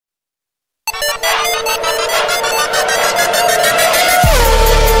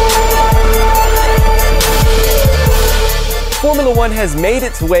Formula One has made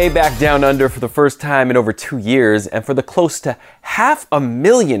its way back down under for the first time in over 2 years, and for the close to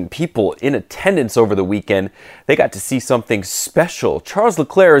 500,000 people in attendance over the weekend, they got to see something special. Charles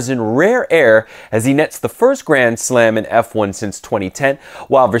Leclerc is in rare air as he nets the first Grand Slam in F1 since 2010,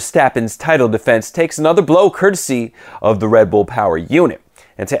 while Verstappen's title defense takes another blow courtesy of the Red Bull power unit.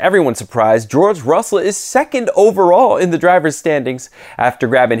 And to everyone's surprise, George Russell is second overall in the driver's standings after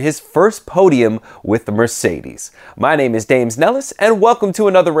grabbing his first podium with the Mercedes. My name is Dames Nellis, and welcome to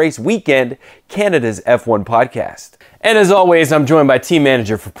another Race Weekend, Canada's F1 podcast. And as always, I'm joined by team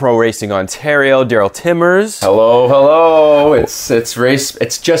manager for Pro Racing Ontario, Daryl Timmers. Hello. It's race.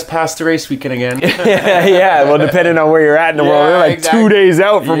 It's just past the race weekend again. yeah. Well, depending on where you're at in the world, we're like exactly 2 days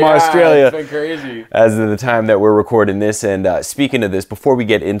out from Australia. It's been crazy. As of the time that we're recording this. And speaking of this, before we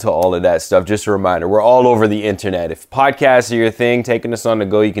get into all of that stuff, just a reminder, we're all over the internet. If podcasts are your thing, taking us on the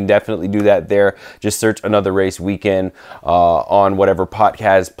go, you can definitely do that there. Just search Another Race Weekend on whatever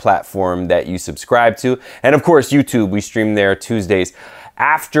podcast platform that you subscribe to. And of course, YouTube. We stream there Tuesdays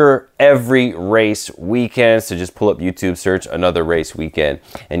after every race weekend. So just pull up YouTube, search Another Race Weekend,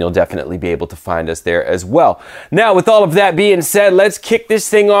 and you'll definitely be able to find us there as well. Now, with all of that being said, let's kick this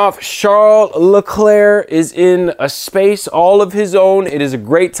thing off. Charles Leclerc is in a space all of his own. It is a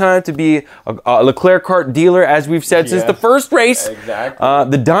great time to be a Leclerc kart dealer, as we've said since the first race. Exactly.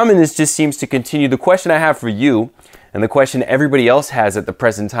 The dominance just seems to continue. The question I have for you, and the question everybody else has at the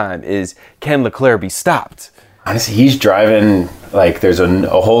present time, is can Leclerc be stopped? Honestly, he's driving like there's a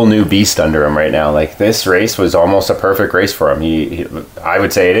whole new beast under him right now. Like, this race was almost a perfect race for him. I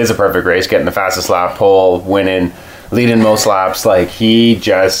would say it is a perfect race, getting the fastest lap, pole, winning, leading most laps. Like, he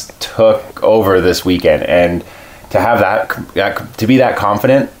just took over this weekend. And to have that to be that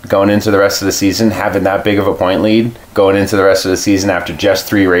confident going into the rest of the season, having that big of a point lead going into the rest of the season after just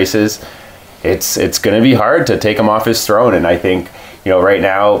 3 races, it's going to be hard to take him off his throne. And I think, right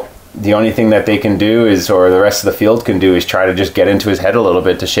now, the only thing that they can do is, or the rest of the field can do, is try to just get into his head a little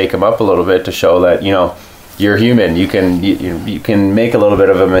bit, to shake him up a little bit, to show that, you're human. You can make a little bit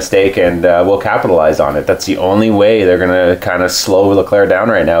of a mistake, and we'll capitalize on it. That's the only way they're going to kind of slow Leclerc down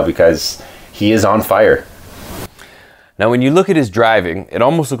right now, because he is on fire. Now, when you look at his driving, it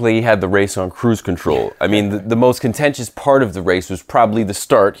almost looked like he had the race on cruise control. I mean, the most contentious part of the race was probably the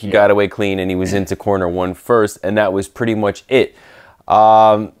start. He got away clean, and he was into corner 1 first, and that was pretty much it.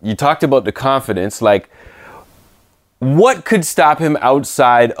 You talked about the confidence. Like, what could stop him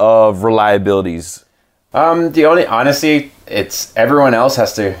outside of reliabilities? Honestly, it's everyone else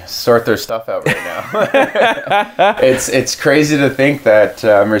has to sort their stuff out right now. It's crazy to think that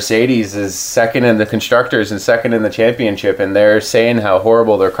Mercedes is second in the constructors and second in the championship, and they're saying how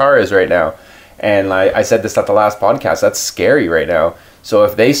horrible their car is right now. And I said this at the last podcast. That's scary right now. So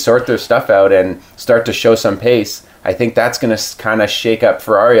if they sort their stuff out and start to show some pace, I think that's going to kind of shake up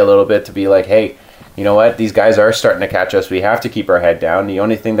Ferrari a little bit, to be like, hey, you know what? These guys are starting to catch us. We have to keep our head down. The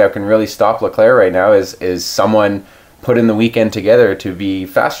only thing that can really stop Leclerc right now is someone putting the weekend together to be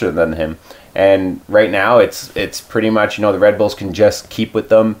faster than him. And right now, it's pretty much, the Red Bulls can just keep with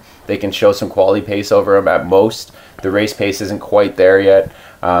them. They can show some quality pace over them at most. The race pace isn't quite there yet.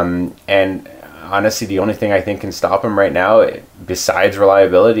 And honestly, the only thing I think can stop him right now, besides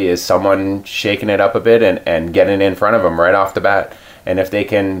reliability, is someone shaking it up a bit and getting in front of him right off the bat. And if they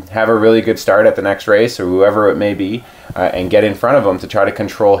can have a really good start at the next race, or whoever it may be, and get in front of him to try to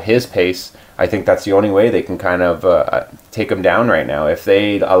control his pace, I think that's the only way they can kind of take him down right now. If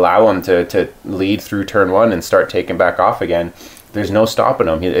they allow him to lead through turn 1 and start taking back off again, there's no stopping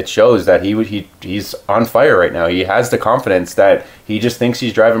him. It shows that he's on fire right now. He has the confidence that he just thinks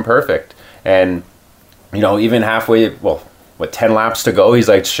he's driving perfect. And, even halfway, 10 laps to go, he's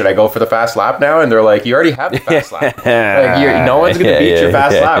like, should I go for the fast lap now? And they're like, you already have the fast lap. Like, no one's going to beat your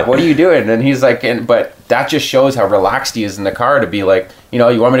fast lap. What are you doing? And he's like, but that just shows how relaxed he is in the car, to be like, you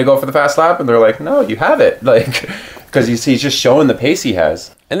want me to go for the fast lap? And they're like, no, you have it. Like, because he's just showing the pace he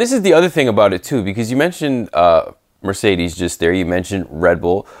has. And this is the other thing about it, too, because you mentioned Mercedes just there. You mentioned Red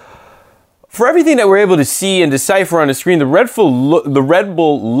Bull. For everything that we're able to see and decipher on the screen, the Red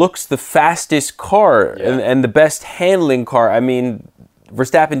Bull looks the fastest car and the best handling car. I mean,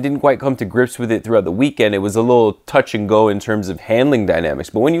 Verstappen didn't quite come to grips with it throughout the weekend. It was a little touch and go in terms of handling dynamics.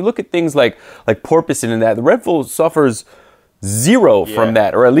 But when you look at things like porpoising and that, the Red Bull suffers zero from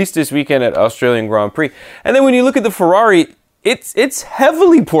that, or at least this weekend at Australian Grand Prix. And then when you look at the Ferrari, it's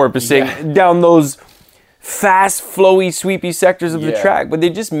heavily porpoising down those fast, flowy, sweepy sectors of the track, but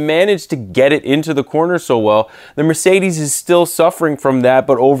they just managed to get it into the corner so well. The Mercedes is still suffering from that,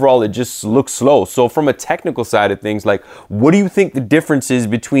 but overall it just looks slow. So from a technical side of things, what do you think the difference is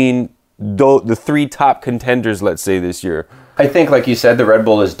between the 3 top contenders, let's say, this year? I think, like you said, the Red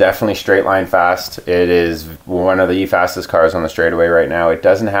Bull is definitely straight line fast. It is one of the fastest cars on the straightaway right now. It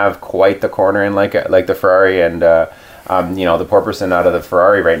doesn't have quite the cornering like the Ferrari, and the porpoising out of the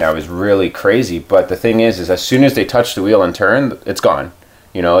Ferrari right now is really crazy. But the thing is as soon as they touch the wheel and turn, it's gone.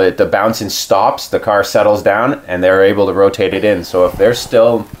 The bouncing stops, the car settles down, and they're able to rotate it in. So if they're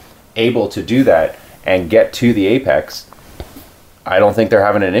still able to do that and get to the apex, I don't think they're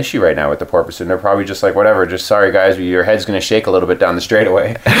having an issue right now with the porpoising. They're probably just like, whatever, just sorry guys, your head's going to shake a little bit down the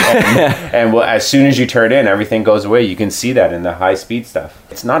straightaway. and as soon as you turn in, everything goes away. You can see that in the high speed stuff.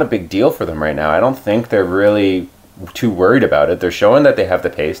 It's not a big deal for them right now. I don't think they're really too worried about it. They're showing that they have the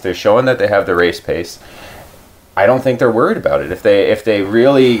pace. They're showing that they have the race pace. I don't think they're worried about it. If they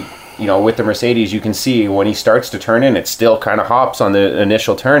really, with the Mercedes, you can see when he starts to turn in, it still kind of hops on the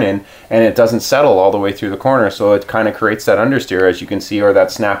initial turn in, and it doesn't settle all the way through the corner. So it kind of creates that understeer, as you can see, or that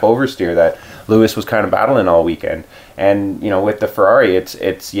snap oversteer that Lewis was kind of battling all weekend. And, with the Ferrari,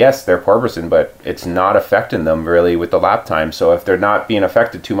 it's yes, they're porpoising, but it's not affecting them really with the lap time. So if they're not being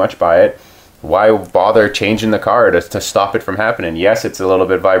affected too much by it, why bother changing the car to stop it from happening? Yes, it's a little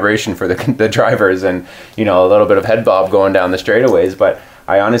bit vibration for the drivers, and a little bit of head bob going down the straightaways, but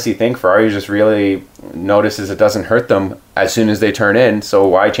I honestly think Ferrari just really notices it doesn't hurt them as soon as they turn in, so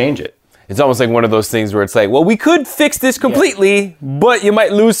why change it? It's almost like one of those things where it's like, well, we could fix this completely, but you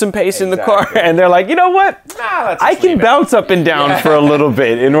might lose some pace in the car. And they're like, you know what? I can bounce up and down for a little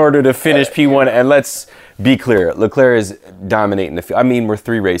bit in order to finish P1. And let's be clear, Leclerc is dominating the field. I mean, we're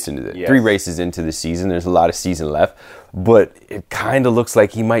 3 races into the season. There's a lot of season left. But it kind of looks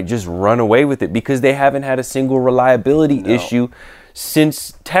like he might just run away with it because they haven't had a single reliability issue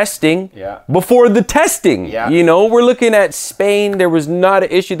since testing, before the testing. We're looking at Spain. There was not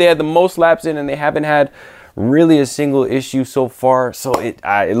an issue. They had the most laps in, and they haven't had really a single issue so far. So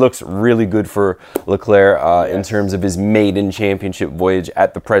it looks really good for Leclerc in terms of his maiden championship voyage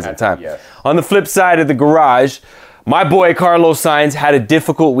at the present time. On the flip side of the garage, my boy Carlos Sainz had a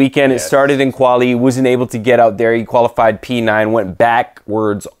difficult weekend. It started in quali. He wasn't able to get out there. He qualified P9, went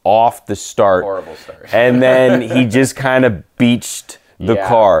backwards off the start. Horrible start. And then he just kind of beached the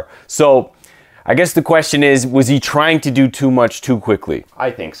car. So I guess the question is, was he trying to do too much too quickly? I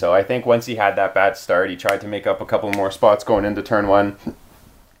think so. I think once he had that bad start, he tried to make up a couple more spots going into turn 1.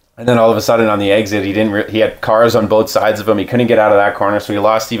 And then all of a sudden on the exit, he had cars on both sides of him. He couldn't get out of that corner, so he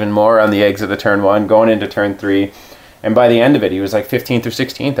lost even more on the exit of turn 1, going into turn 3. And by the end of it, he was like 15th or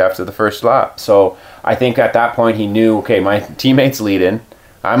 16th after the first lap. So I think at that point he knew, okay, my teammate's leading.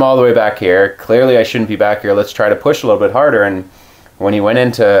 I'm all the way back here. Clearly I shouldn't be back here. Let's try to push a little bit harder. And when he went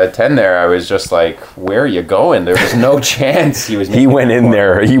into 10 there, I was just like, where are you going? There was no chance he was He went in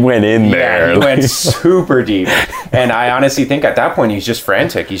there. He went super deep. And I honestly think at that point he's just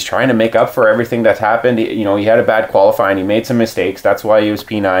frantic. He's trying to make up for everything that's happened. He had a bad qualifying. He made some mistakes. That's why he was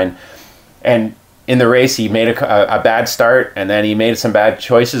P9. And in the race, he made a bad start, and then he made some bad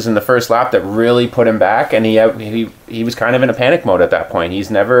choices in the first lap that really put him back, and he was kind of in a panic mode at that point.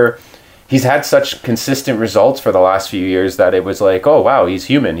 He's had such consistent results for the last few years that it was like, oh, wow, he's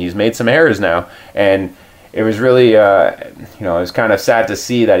human. He's made some errors now. And it was really, it was kind of sad to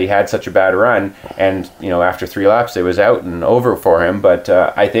see that he had such a bad run. And, after 3 laps, it was out and over for him. But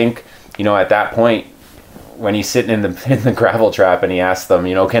I think, at that point, when he's sitting in the gravel trap and he asks them,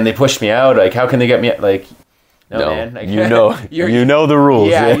 can they push me out? Like, how can they get me? Like, no, man. Like, you know the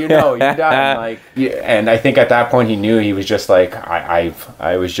rules. Yeah, you're done. And I think at that point he knew. He was just like,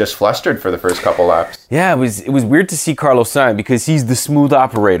 I was just flustered for the first couple laps. Yeah, it was weird to see Carlos Sainz because he's the smooth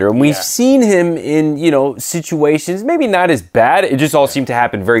operator, and we've seen him in situations maybe not as bad. It just all seemed to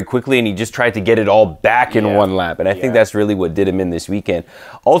happen very quickly, and he just tried to get it all back in one lap. And I think that's really what did him in this weekend.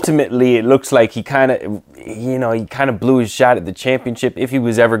 Ultimately, it looks like he kind of blew his shot at the championship if he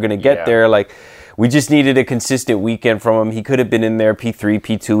was ever going to get there. Like, we just needed a consistent weekend from him. He could have been in there P3,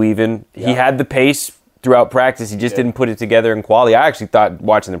 P2 even. Yeah. He had the pace throughout practice. He just didn't put it together in quali. I actually thought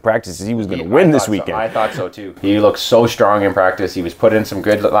watching the practices he was going to win this weekend. I thought so too. He looked so strong in practice. He was putting some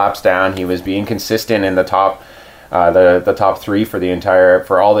good laps down. He was being consistent in the top the top 3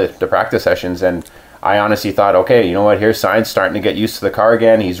 for all the practice sessions. And I honestly thought, okay, you know what? Here's Sainz starting to get used to the car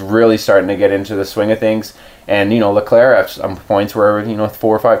again. He's really starting to get into the swing of things. And, Leclerc at some points were,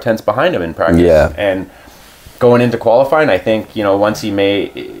 4 or 5 tenths behind him in practice. Yeah. And going into qualifying, I think, once he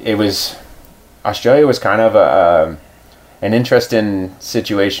Australia was kind of an interesting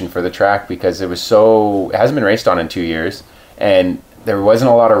situation for the track because it hasn't been raced on in 2 years. And there wasn't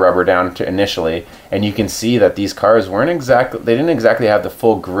a lot of rubber down initially. And you can see that these cars they didn't exactly have the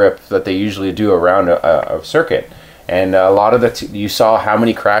full grip that they usually do around a circuit. And a lot of you saw how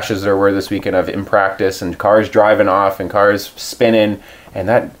many crashes there were this weekend of in practice and cars driving off and cars spinning. And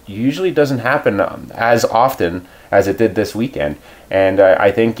that usually doesn't happen as often as it did this weekend. And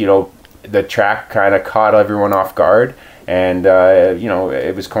I think, the track kind of caught everyone off guard. And,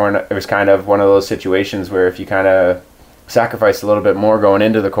 it was kind of one of those situations where if you kind of sacrificed a little bit more going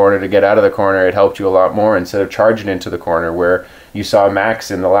into the corner to get out of the corner, it helped you a lot more instead of charging into the corner, where you saw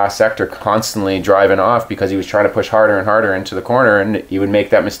Max in the last sector constantly driving off because he was trying to push harder and harder into the corner, and he would make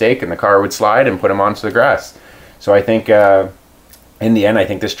that mistake and the car would slide and put him onto the grass. So I think in the end, I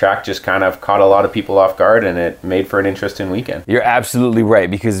think this track just kind of caught a lot of people off guard, and it made for an interesting weekend. You're absolutely right,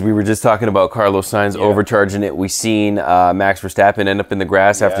 because we were just talking about Carlos Sainz overcharging it. We seen Max Verstappen end up in the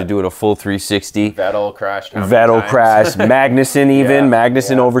grass after doing a full 360. Vettel crashed. Magnussen even.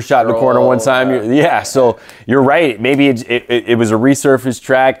 Magnussen overshot the corner one time. So you're right. Maybe it was a resurfaced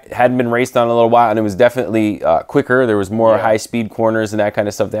track, hadn't been raced on in a little while, and it was definitely quicker. There was more high-speed corners and that kind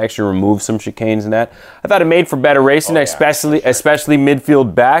of stuff. They actually removed some chicanes and that. I thought it made for better racing, especially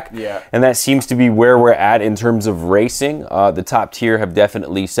midfield back, and that seems to be where we're at in terms of racing. The top tier have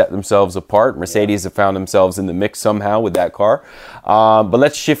definitely set themselves apart. Mercedes have found themselves in the mix somehow with that car. But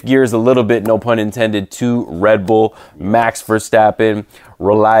let's shift gears a little bit, no pun intended, to Red Bull. Max Verstappen,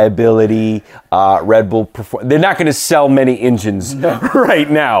 reliability, Red Bull they're not going to sell many engines right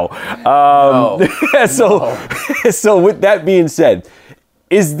now. So with that being said,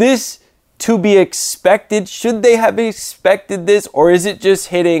 is this to be expected? Should they have expected this, or is it just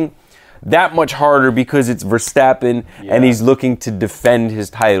hitting that much harder because it's Verstappen and he's looking to defend his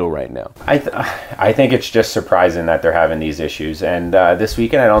title right now? I think it's just surprising that they're having these issues. And this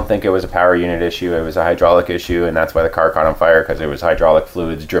weekend, I don't think it was a power unit issue. It was a hydraulic issue, and that's why the car caught on fire, because there was hydraulic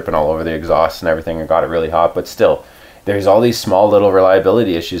fluids dripping all over the exhaust and everything, and got it really hot. But still, there's all these small little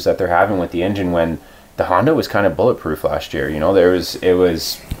reliability issues that they're having with the engine, when the Honda was kind of bulletproof last year.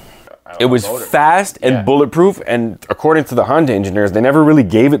 It was fast and bulletproof, and according to the Honda engineers, they never really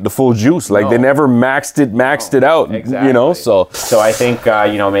gave it the full juice. They never maxed it out. Exactly. So I think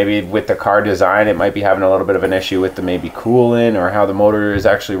maybe with the car design, it might be having a little bit of an issue with the maybe coolant or how the motor is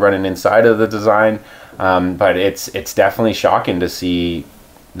actually running inside of the design. But it's definitely shocking to see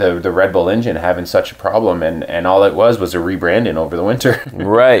the Red Bull engine having such a problem, and all it was a rebranding over the winter.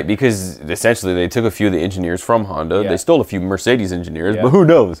 Right, because essentially they took a few of the engineers from Honda. They stole a few Mercedes engineers, but who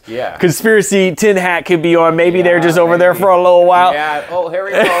knows? Conspiracy tin hat could be on. Maybe they're just over there for a little while. Here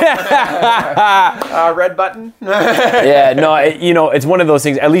we go. Red button. It's one of those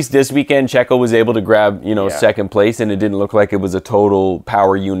things. At least this weekend, Checo was able to grab second place, and it didn't look like it was a total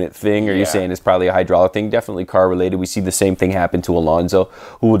power unit thing. Are you saying it's probably a hydraulic thing? Definitely car related. We see the same thing happen to Alonso,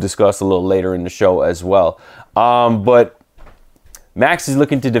 who we'll discuss a little later in the show as well. But Max is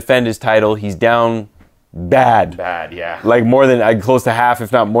looking to defend his title. He's down bad. Like more than close to half,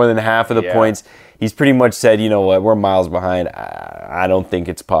 if not more than half of the points. He's pretty much said, you know what, we're miles behind. I don't think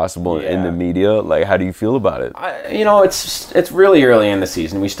it's possible in the media. Like, how do you feel about it? It's really early in the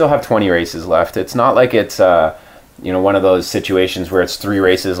season. We still have 20 races left. It's not like it's one of those situations where it's 3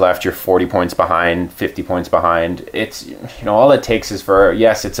 races left, you're 40 points behind, 50 points behind. It's, all it takes is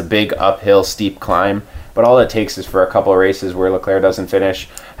it's a big uphill, steep climb, but all it takes is for a couple of races where Leclerc doesn't finish,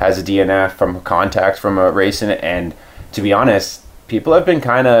 has a DNF from contact from a race in it, and to be honest, people have been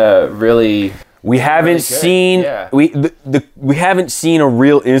kind of really... We haven't seen we haven't seen a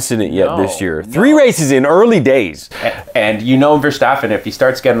real incident yet this year. 3 races in early days, and Verstappen, if he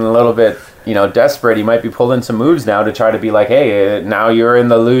starts getting a little bit desperate, he might be pulling some moves now to try to be like, hey, now you're in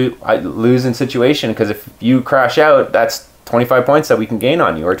the losing situation, because if you crash out, that's 25 points that we can gain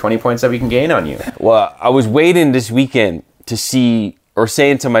on you, or 20 points that we can gain on you. Well, I was waiting this weekend to see, or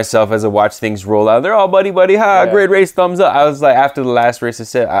saying to myself as I watch things roll out, they're all buddy, great race, thumbs up. I was like, after the last race, I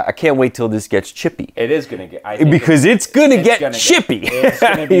said, I can't wait till this gets chippy. It is going to get... it's going to get chippy. It's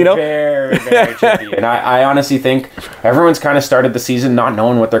going to be very, very chippy. And I honestly think everyone's kind of started the season not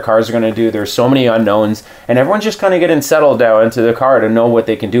knowing what their cars are going to do. There's so many unknowns, and everyone's just kind of getting settled down into the car to know what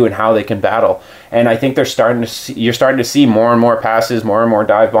they can do and how they can battle. And I think you're starting to see more and more passes, more and more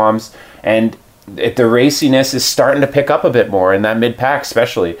dive bombs, and the raciness is starting to pick up a bit more in that mid-pack,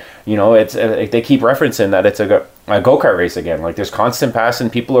 especially. It's they keep referencing that it's a go-kart race again. Like, there's constant passing,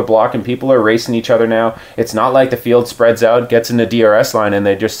 people are blocking, people are racing each other now. It's not like the field spreads out, gets in the DRS line, and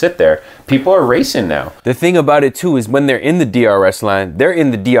they just sit there. People are racing now. The thing about it too is when they're in the DRS line, they're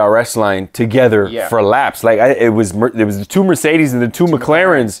in the DRS line together for laps. Like, it was the 2 Mercedes and the 2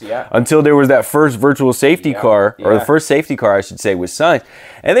 McLarens until there was that first virtual safety car, or the first safety car, I should say, with Sainz.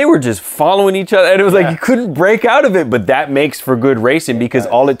 And they were just following each other, and it was like you couldn't break out of it. But that makes for good racing, because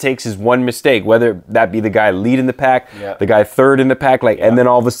all it takes is one mistake, whether that be the guy leading the the pack, Yeah. the guy third in the pack, and then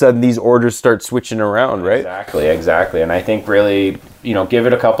all of a sudden these orders start switching around, right? Exactly. And I think really, give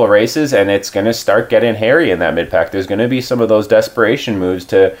it a couple of races and it's going to start getting hairy in that mid-pack. There's going to be some of those desperation moves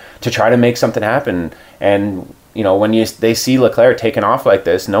to try to make something happen. And, when they see Leclerc taking off like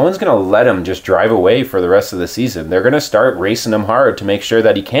this, no one's going to let him just drive away for the rest of the season. They're going to start racing him hard to make sure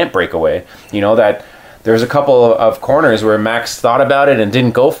that he can't break away. That there's a couple of corners where Max thought about it and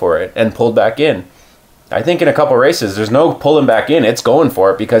didn't go for it and pulled back in. I think in a couple of races, there's no pulling back in. It's going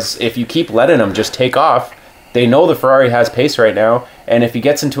for it, because if you keep letting him just take off, they know the Ferrari has pace right now, and if he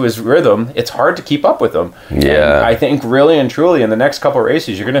gets into his rhythm, it's hard to keep up with him. Yeah. And I think really and truly in the next couple of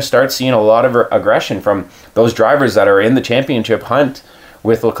races, you're going to start seeing a lot of aggression from those drivers that are in the championship hunt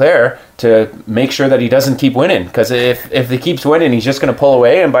with Leclerc to make sure that he doesn't keep winning. Because if he keeps winning, he's just going to pull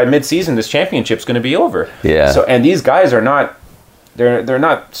away, and by mid-season, this championship's going to be over. Yeah. So, and these guys are not, they're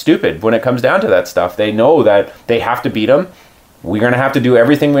not stupid when it comes down to that stuff. They know that they have to beat him. We're going to have to do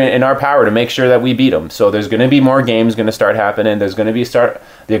everything in our power to make sure that we beat them. So there's going to be more games going to start happening. There's going to be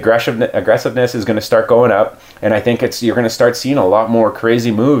the aggressiveness is going to start going up. And I think you're going to start seeing a lot more crazy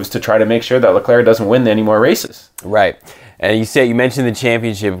moves to try to make sure that Leclerc doesn't win any more races. Right. And you mentioned the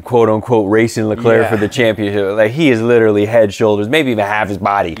championship, quote unquote, racing Leclerc for the championship. Like, he is literally head, shoulders, maybe even half his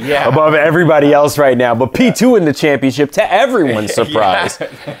body above everybody else right now. But P2 in the championship, to everyone's surprise.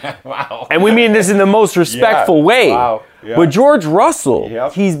 Wow. And we mean this in the most respectful way. Wow. Yeah. But George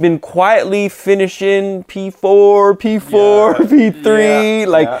Russell, he's been quietly finishing P4,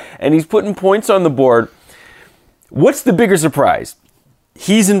 P3, and he's putting points on the board. What's the bigger surprise?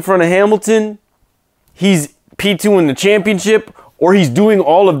 He's in front of Hamilton, he's P2 in the championship, or he's doing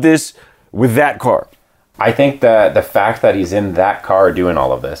all of this with that car? I think that the fact that he's in that car doing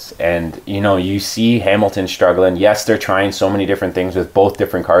all of this, and you see Hamilton struggling. Yes, they're trying so many different things with both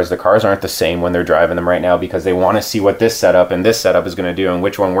different cars. The cars aren't the same when they're driving them right now, because they want to see what this setup is going to do and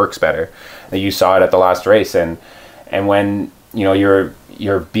which one works better. You saw it at the last race, and when your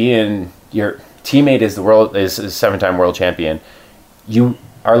teammate is a 7-time world champion, you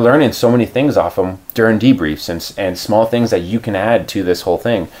are learning so many things off him during debriefs and small things that you can add to this whole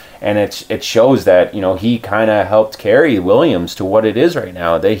thing. And it shows that, he kind of helped carry Williams to what it is right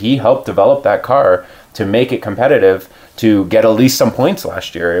now. That he helped develop that car to make it competitive, to get at least some points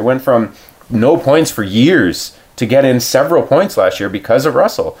last year. It went from no points for years to get in several points last year because of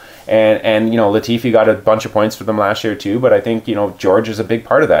Russell. And Latifi got a bunch of points for them last year too, but I think, George is a big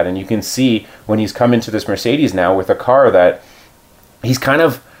part of that. And you can see when he's come into this Mercedes now with a car that he's kind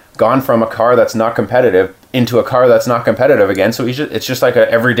of gone from a car that's not competitive into a car that's not competitive again. So it's just like an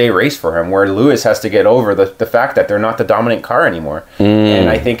everyday race for him, where Lewis has to get over the fact that they're not the dominant car anymore. And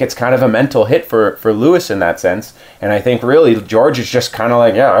I think it's kind of a mental hit for Lewis in that sense. And I think really George is just kind of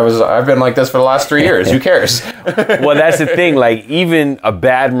like, I've been like this for the last 3 years. Who cares? Well, that's the thing. Like, even a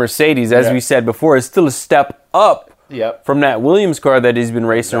bad Mercedes, as we said before, is still a step up from that Williams car that he's been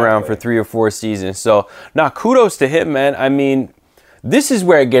racing around for 3 or 4 seasons. So, kudos to him, man. I mean, this is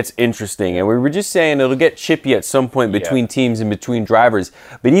where it gets interesting, and we were just saying it'll get chippy at some point between teams and between drivers,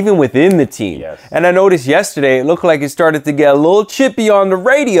 but even within the team. And I noticed yesterday it looked like it started to get a little chippy on the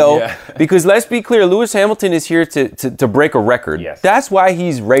radio because, let's be clear, Lewis Hamilton is here to break a record. That's why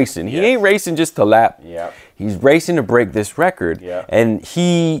he's racing. He ain't racing just to lap. He's racing to break this record. And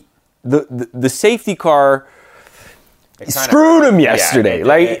the safety car screwed him yesterday.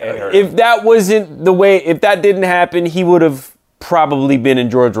 If that wasn't the way, if that didn't happen, he would have probably been in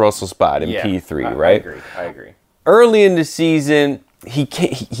George Russell's spot in P3, right? I agree. Early in the season, he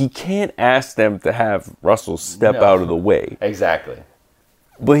can't ask them to have Russell step out of the way. Exactly.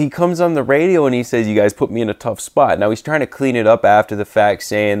 But he comes on the radio and he says, "You guys put me in a tough spot." Now he's trying to clean it up after the fact,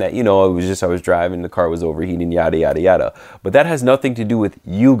 saying that, it was just I was driving, the car was overheating, yada, yada, yada. But that has nothing to do with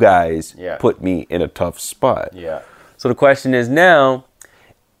you guys put me in a tough spot. So the question is now,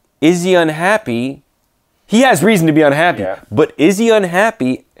 is he unhappy? He has reason to be unhappy, but is he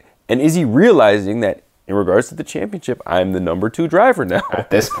unhappy, and is he realizing that in regards to the championship, I'm the number 2 driver now? At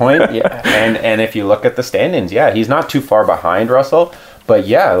this point, and if you look at the standings, he's not too far behind Russell, but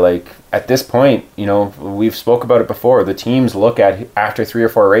at this point, we've spoke about it before, the teams look at, after 3 or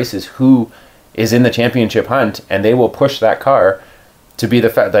 4 races, who is in the championship hunt, and they will push that car to be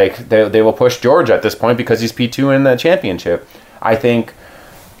they will push George at this point because he's P2 in the championship. I think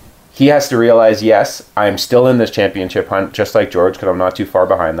he has to realize, yes, I'm still in this championship hunt, just like George, because I'm not too far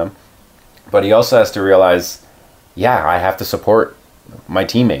behind them. But he also has to realize, I have to support my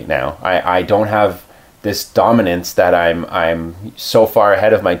teammate now. I don't have this dominance that I'm so far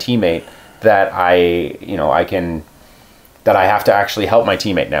ahead of my teammate that I can that I have to actually help my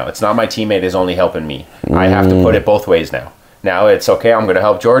teammate now. It's not my teammate is only helping me. I have to put it both ways now. Now it's okay, I'm going to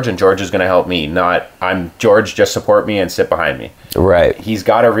help George, and George is going to help me. Not, I'm George, just support me and sit behind me. Right. He's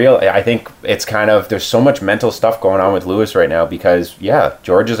got I think it's kind of, there's so much mental stuff going on with Lewis right now because, yeah,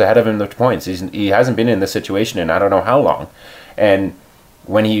 George is ahead of him with points. He hasn't been in this situation in I don't know how long. And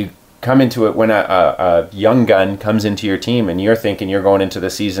when you come into it, when a young gun comes into your team and you're thinking you're going into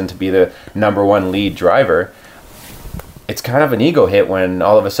the season to be the number one lead driver, it's kind of an ego hit when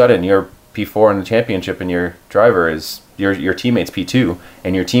all of a sudden you're P4 in the championship and your driver is your teammate's P2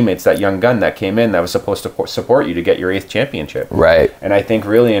 and your teammate's that young gun that came in that was supposed to support you to get your 8th championship. Right. And I think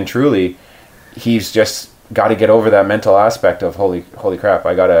really and truly he's just got to get over that mental aspect of holy crap,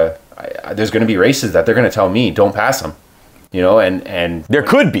 there's going to be races that they're going to tell me don't pass them. You know, and there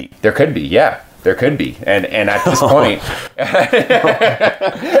could be, yeah, there could be, and at this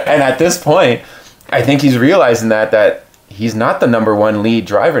point, I think he's realizing that he's not the number one lead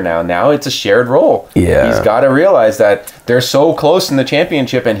driver now. Now it's a shared role. Yeah, he's got to realize that they're so close in the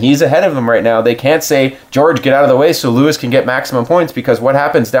championship, and he's ahead of them right now. They can't say, George, get out of the way so Lewis can get maximum points, because what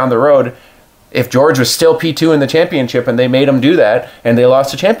happens down the road? If George was still P2 in the championship and they made him do that and they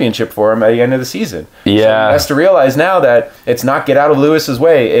lost the championship for him at the end of the season. Yeah. So he has to realize now that it's not get out of Lewis's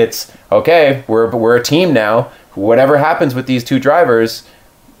way. It's, okay, we're a team now. Whatever happens with these two drivers,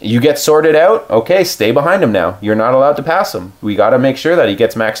 you get sorted out. Okay, stay behind him now. You're not allowed to pass him. We got to make sure that he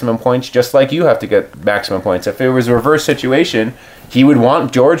gets maximum points just like you have to get maximum points. If it was a reverse situation, he would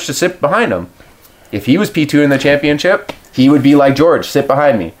want George to sit behind him. If he was P2 in the championship, he would be like, George, sit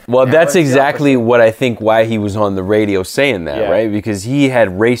behind me. Well, now that's exactly what I think why he was on the radio saying that, right? Because he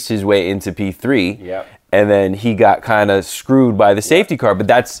had raced his way into P3, and then he got kind of screwed by the safety car.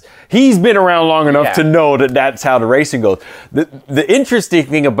 But he's been around long enough to know that that's how the racing goes. The interesting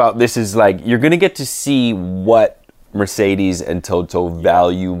thing about this is, like, you're going to get to see what Mercedes and Toto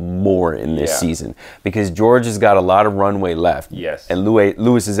value more in this season, because George has got a lot of runway left. Yes. And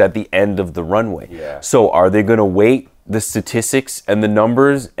Lewis is at the end of the runway. Yeah. So are they going to wait the statistics and the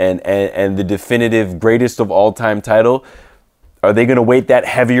numbers and the definitive greatest of all time title? Are they going to weight that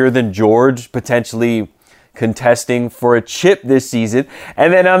heavier than George potentially contesting for a chip this season?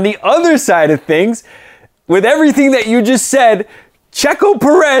 And then on the other side of things, with everything that you just said, Checo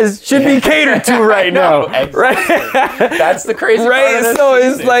Perez should be catered to right now. Exactly. Right? That's the crazy part of this So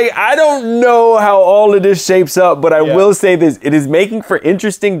season. it's like, I don't know how all of this shapes up, but I will say this. It is making for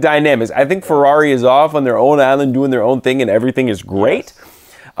interesting dynamics. I think Ferrari is off on their own island doing their own thing, and everything is great.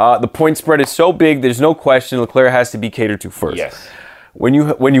 The point spread is so big, there's no question Leclerc has to be catered to first. Yes. When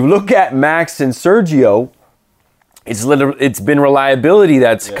you look at Max and Sergio, it's been reliability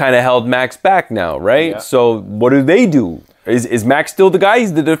that's kind of held Max back now, right? Yeah. So what do they do? Is Max still the guy?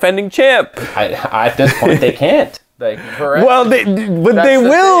 He's the defending champ. At this point, they can't. Like, Perez, well, they will. They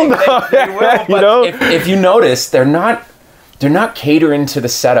will. But if you notice, they're not catering to the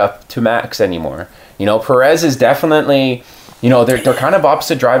setup to Max anymore. You know, Perez is definitely, you know, they're kind of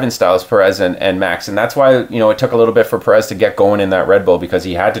opposite driving styles, Perez and Max, and that's why, you know, it took a little bit for Perez to get going in that Red Bull, because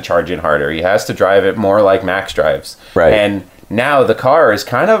he had to charge in harder. He has to drive it more like Max drives. Right. And now the car is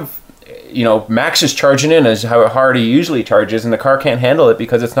kind of, you know, Max is charging in as how hard he usually charges, and the car can't handle it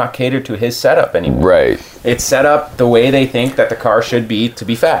because it's not catered to his setup anymore. Right. It's set up the way they think that the car should be to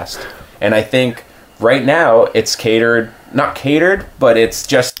be fast. And I think right now it's not catered, but it's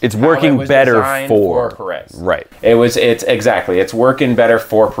just it's working better for Perez. Right. It's working better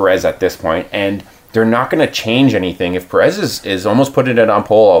for Perez at this point, and they're not going to change anything. If Perez is almost putting it on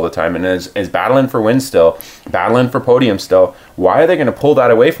pole all the time and is battling for wins still, battling for podium still, why are they going to pull that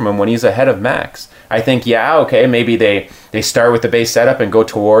away from him when he's ahead of Max? I think, maybe they start with the base setup and go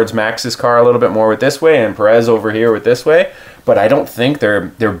towards Max's car a little bit more with this way and Perez over here with this way, but I don't think they're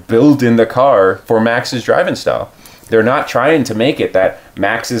building the car for Max's driving style. They're not trying to make it that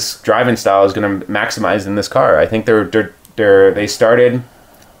Max's driving style is going to maximize in this car. I think they started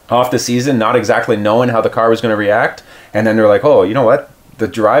off the season not exactly knowing how the car was going to react, and then they're like, oh, you know what? The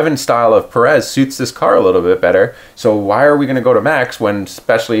driving style of Perez suits this car a little bit better, so why are we going to go to Max when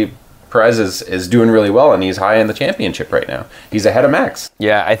especially Perez is doing really well and he's high in the championship right now? He's ahead of Max.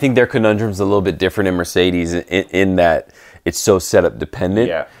 Yeah, I think their conundrum's a little bit different in Mercedes in that it's so setup dependent.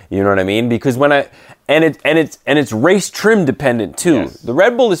 Yeah. You know what I mean? Because it's race trim dependent too. Yes. The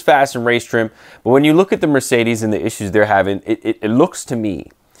Red Bull is fast and race trim, but when you look at the Mercedes and the issues they're having, it looks to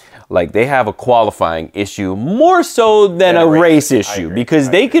me like they have a qualifying issue more so than a race issue, because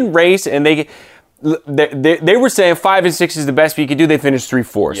they can race and they were saying 5 and 6 is the best we could do. They finished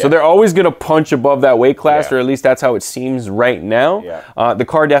 3-4. Yeah. So they're always going to punch above that weight class, Yeah. or at least that's how it seems right now. Yeah. The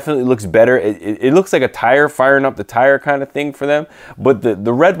car definitely looks better. It looks like a tire, firing up the tire kind of thing for them. But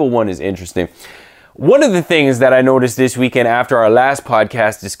the Red Bull one is interesting. One of the things that I noticed this weekend after our last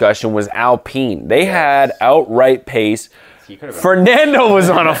podcast discussion was Alpine. They had outright pace. Fernando was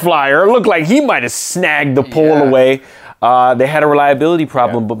on a flyer. It looked like he might have snagged the pole away. They had a reliability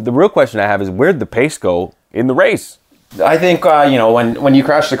problem, but the real question I have is, where'd the pace go in the race? I think when you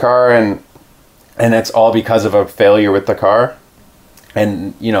crash the car and it's all because of a failure with the car,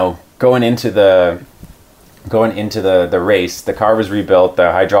 and going into the race, the car was rebuilt,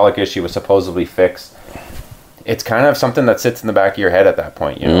 the hydraulic issue was supposedly fixed. It's kind of something that sits in the back of your head at that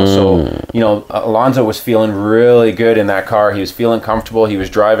point, So, Alonso was feeling really good in that car. He was feeling comfortable. He was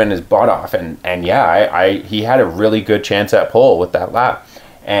driving his butt off, and he had a really good chance at pole with that lap.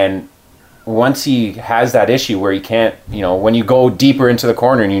 And once he has that issue where he can't, when you go deeper into the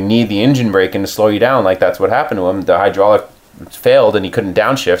corner and you need the engine braking to slow you down, like that's what happened to him. The hydraulic failed and he couldn't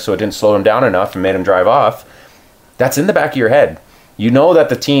downshift, so it didn't slow him down enough and made him drive off. That's in the back of your head. You know that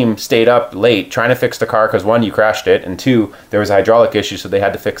the team stayed up late trying to fix the car because, 1, you crashed it, and 2, there was a hydraulic issue, so they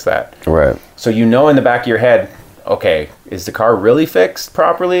had to fix that. Right. So in the back of your head, okay, is the car really fixed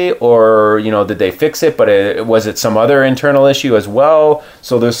properly, or did they fix it, but was it some other internal issue as well?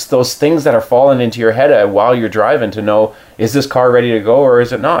 So there's those things that are falling into your head while you're driving to know, is this car ready to go or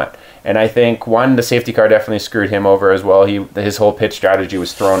is it not? And I think, 1, the safety car definitely screwed him over as well. His whole pit strategy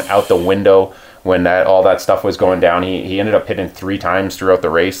was thrown out the window when all that stuff was going down. He ended up hitting 3 times throughout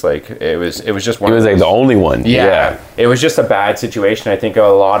the race. Like it was just one. He was like the only one. Yeah, it was just a bad situation. I think a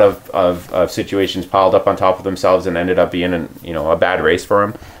lot of situations piled up on top of themselves and ended up being a bad race for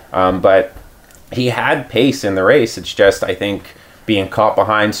him. But he had pace in the race. It's just, I think, being caught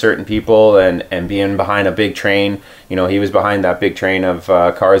behind certain people and being behind a big train. He was behind that big train of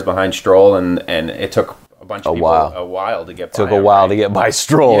cars behind Stroll, and it took a bunch of people a while to get by. Took a while to get by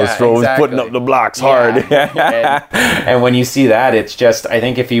Stroll. Yeah, Stroll was putting up the blocks hard. and when you see that, it's just, I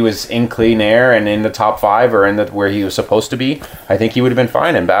think if he was in clean air and in the top 5 or where he was supposed to be, I think he would have been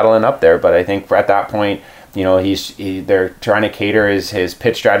fine and battling up there. But I think at that point, they're trying to cater his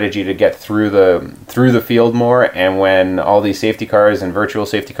pit strategy to get through the field more, and when all these safety cars and virtual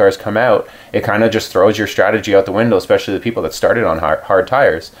safety cars come out, it kind of just throws your strategy out the window, especially the people that started on hard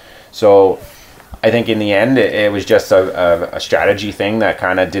tires. So I think in the end, it was just a strategy thing that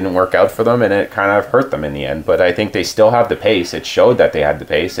kind of didn't work out for them, and it kind of hurt them in the end. But I think they still have the pace. It showed that they had the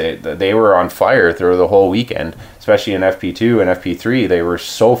pace. They were on fire through the whole weekend, especially in FP2 and FP3. They were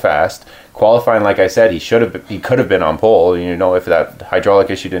so fast. Qualifying, like I said, he could have been on pole, if that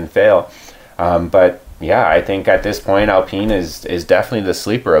hydraulic issue didn't fail. But yeah, I think at this point, Alpine is definitely the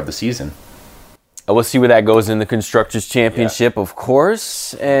sleeper of the season. We'll see where that goes in the Constructors' Championship, of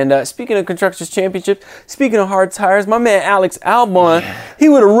course. And speaking of Constructors' Championship, speaking of hard tires, my man Alex Albon, he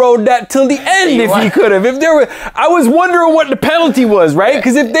would have rode that till the end if he could have. I was wondering what the penalty was, right?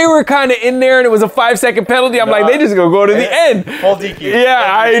 Because if they were kind of in there and it was a 5-second penalty, I'm like, they just gonna go to the end. Full DQ.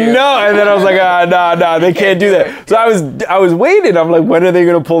 Yeah, I know. And then I was like, nah, they can't do that. So I was waiting. I'm like, when are they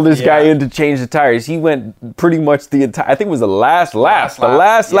gonna pull this guy in to change the tires? He went pretty much the entire. I think it was the last lap. The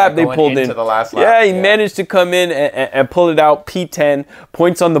last lap they pulled in. The last lap. Yeah, he managed to come in and pull it out. P10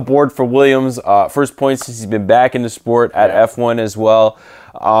 points on the board for Williams. First points since he's been back in the sport at F1 as well.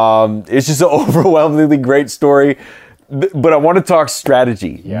 It's just an overwhelmingly great story. But I want to talk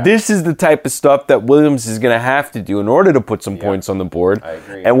strategy. Yeah. This is the type of stuff that Williams is going to have to do in order to put some points on the board. I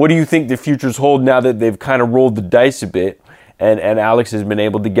agree. And what do you think the futures hold now that they've kind of rolled the dice a bit? And Alex has been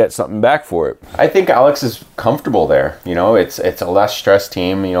able to get something back for it. I think Alex is comfortable there. It's a less stressed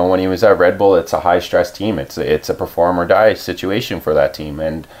team. When he was at Red Bull, it's a high stress team. It's a perform or die situation for that team.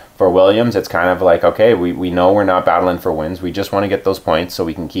 And for Williams, it's kind of like, okay, we know we're not battling for wins. We just want to get those points so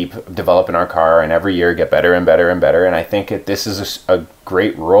we can keep developing our car and every year get better and better and better. And I think this is a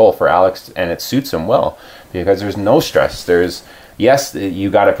great role for Alex, and it suits him well because there's no stress. Yes,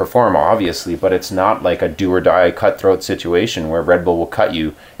 you got to perform, obviously, but it's not like a do-or-die cutthroat situation where Red Bull will cut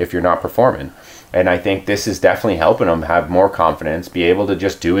you if you're not performing. And I think this is definitely helping him have more confidence, be able to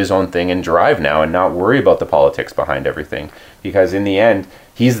just do his own thing and drive now and not worry about the politics behind everything. Because in the end,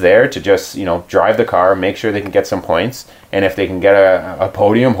 he's there to just, drive the car, make sure they can get some points. And if they can get a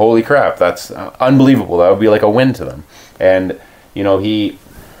podium, holy crap, that's unbelievable. That would be like a win to them. And,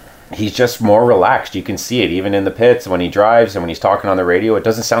 he's just more relaxed. You can see it even in the pits when he drives and when he's talking on the radio. It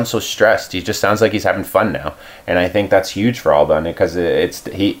doesn't sound so stressed. He just sounds like he's having fun now. And I think that's huge for Albon because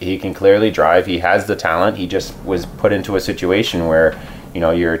he can clearly drive. He has the talent. He just was put into a situation where,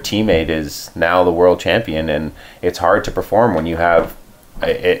 your teammate is now the world champion, and it's hard to perform when you have,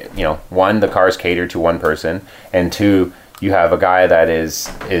 one, the car's catered to one person, and two, you have a guy that is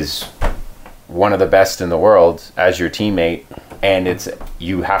one of the best in the world as your teammate, and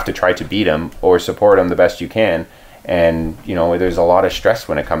you have to try to beat him or support him the best you can. And there's a lot of stress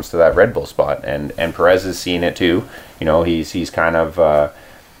when it comes to that Red Bull spot, and Perez has seen it too. He's kind of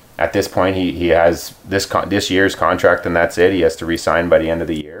at this point he has this year's contract, and that's it. He has to re-sign by the end of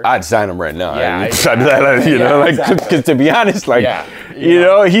the year. I'd sign him right now. Yeah, because to be honest,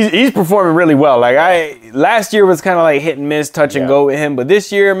 he's performing really well. Last year was kind of like hit and miss, touch and go with him, but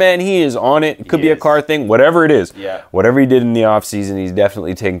this year, man, he is on it. It could be a car thing, whatever it is. Yeah. Whatever he did in the offseason, he's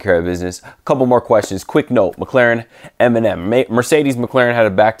definitely taking care of business. A couple more questions. Quick note: McLaren, M&M. Mercedes, McLaren had a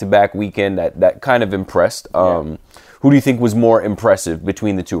back-to-back weekend that kind of impressed. Who do you think was more impressive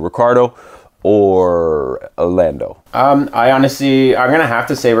between the two, Ricciardo or Lando? I'm going to have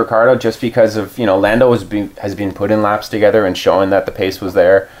to say Ricciardo, just because of, Lando has been put in laps together and showing that the pace was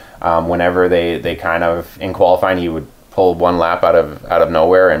there. Whenever they kind of, in qualifying, he would pull one lap out of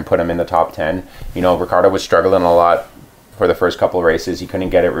nowhere and put him in the top 10. Ricciardo was struggling a lot for the first couple of races. He couldn't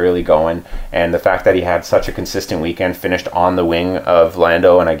get it really going, and the fact that he had such a consistent weekend, finished on the wing of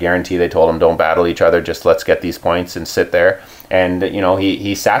Lando, and I guarantee they told him, don't battle each other, just let's get these points and sit there. And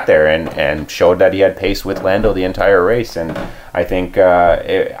he sat there and showed that he had pace with Lando the entire race. And I think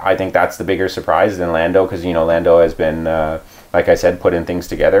that's the bigger surprise than Lando, because Lando has been, like I said, putting things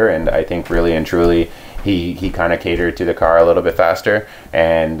together, and I think really and truly he kind of catered to the car a little bit faster.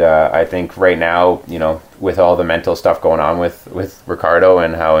 And I think right now, with all the mental stuff going on with Ricciardo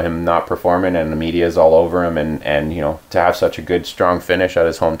and how him not performing and the media is all over him, and to have such a good, strong finish at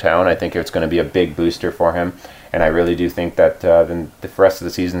his hometown, I think it's going to be a big booster for him. And I really do think that the rest of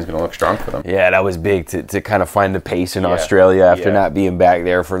the season is going to look strong for them. Yeah, that was big to kind of find the pace in Australia after not being back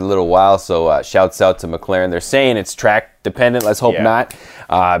there for a little while. So shouts out to McLaren. They're saying it's track dependent. Let's hope not,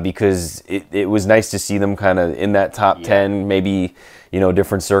 because it was nice to see them kind of in that top 10, maybe,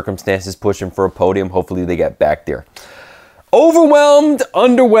 different circumstances pushing for a podium. Hopefully they get back there. Overwhelmed,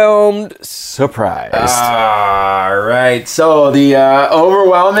 underwhelmed, surprised. All right. So the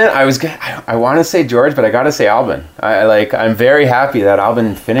overwhelming, I want to say George, but I got to say Albon. I'm very happy that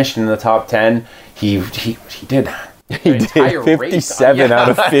Albon finished in the top 10. He did. He did 57 out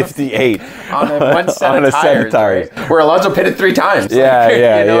of 58 on one set of tires. Right? Where Alonso pitted 3 times. Yeah,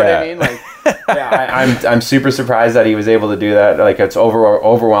 you know what I mean? I'm super surprised that he was able to do that. It's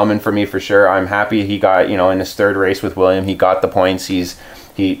overwhelming for me for sure. I'm happy he got, in his third race with William, he got the points.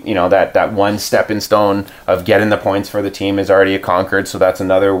 That one stepping stone of getting the points for the team is already conquered. So that's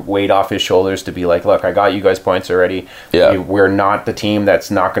another weight off his shoulders to be like, look, I got you guys points already. Yeah. We're not the team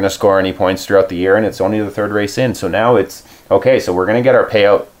that's not going to score any points throughout the year, and it's only the third race in. So now it's okay. So we're going to get our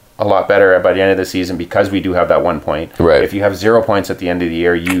payout a lot better by the end of the season because we do have that 1 point. Right. If you have 0 points at the end of the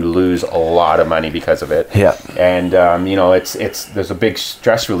year, you lose a lot of money because of it. Yeah. And there's a big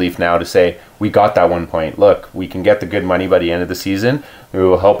stress relief now to say we got that 1 point. Look, we can get the good money by the end of the season. It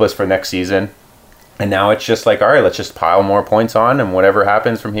will help us for next season. And now it's just like, all right, let's just pile more points on, and whatever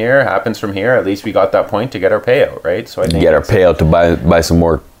happens from here. At least we got that point to get our payout, right? So I think get our payout to buy some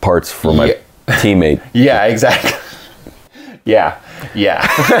more parts for my teammate. Yeah, exactly. Yeah.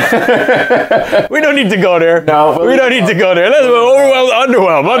 We don't need to go there. No, we don't need to go there. Let's go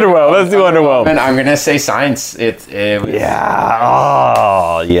underwhelm. Let's do underwhelm. And I'm gonna say Sainz. It was. Yeah.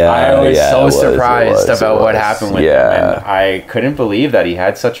 Oh, yeah. I was so surprised about what happened with him, and I couldn't believe that he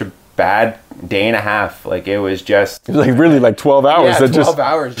had such a bad day and a half. It was just. It was really 12 hours. Yeah, 12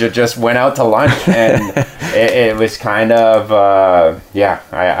 hours. Just went out to lunch, and it was kind of.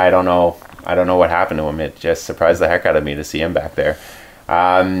 I don't know. I don't know what happened to him. It just surprised the heck out of me to see him back there.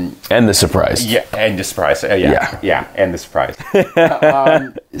 And the surprise. Yeah, and the surprise. And the surprise.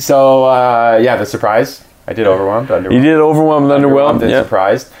 The surprise. I did overwhelmed, underwhelmed. You did overwhelmed, underwhelmed, and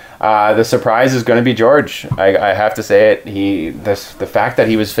surprised. The surprise is going to be George. I have to say it. The fact that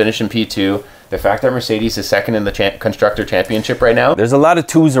he was finishing P2, the fact that Mercedes is second in the Constructor Championship right now. There's a lot of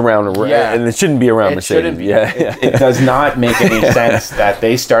twos around, and it shouldn't be around Mercedes. It does not make any sense that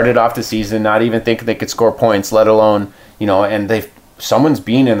they started off the season not even thinking they could score points, let alone, and someone's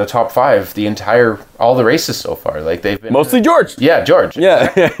been in the top 5 all the races so far. They've been mostly George. Yeah, George. Yeah.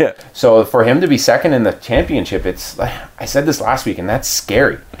 Exactly. So for him to be second in the championship, it's I said this last week, and that's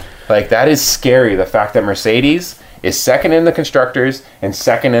scary. That is scary. The fact that Mercedes is second in the Constructors and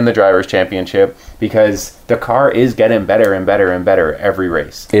second in the Drivers' Championship, because the car is getting better and better and better every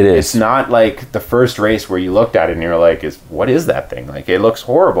race. It is. It's not like the first race where you looked at it and you're like, what is that thing? It looks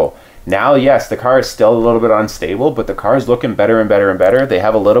horrible. Now, yes, the car is still a little bit unstable, but the car is looking better and better and better. They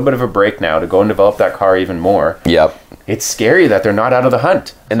have a little bit of a break now to go and develop that car even more. Yep. It's scary that they're not out of the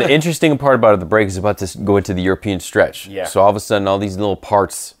hunt. And the interesting part about it, the break is about to go into the European stretch. Yeah. So all of a sudden, all these little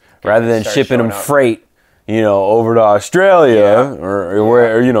parts, rather than start shipping them showing up. freight, over to Australia or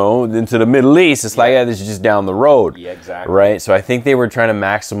where, into the Middle East, it's like, this is just down the road. Yeah, exactly. Right? So I think they were trying to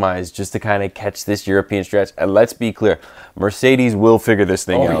maximize just to kind of catch this European stretch. And let's be clear, Mercedes will figure this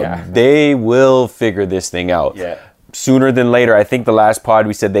thing out. Yeah. They will figure this thing out. Yeah. Sooner than later. I think the last pod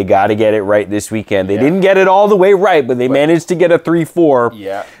we said they got to get it right this weekend. They didn't get it all the way right, but they managed to get a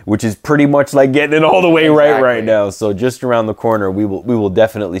 3-4, which is pretty much like getting it all the way right now. So just around the corner, we will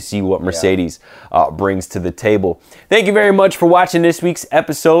definitely see what Mercedes brings to the table. Thank you very much for watching this week's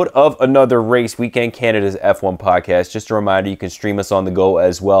episode of Another Race Weekend, Canada's F1 podcast. Just a reminder, you can stream us on the go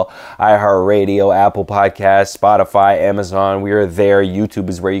as well. iHeartRadio, Apple Podcasts, Spotify, Amazon. We are there. YouTube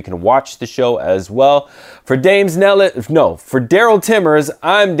is where you can watch the show as well. For Daryl Timmers,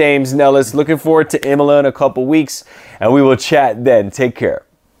 I'm Dames Nellis. Looking forward to Imola in a couple weeks, and we will chat then. Take care.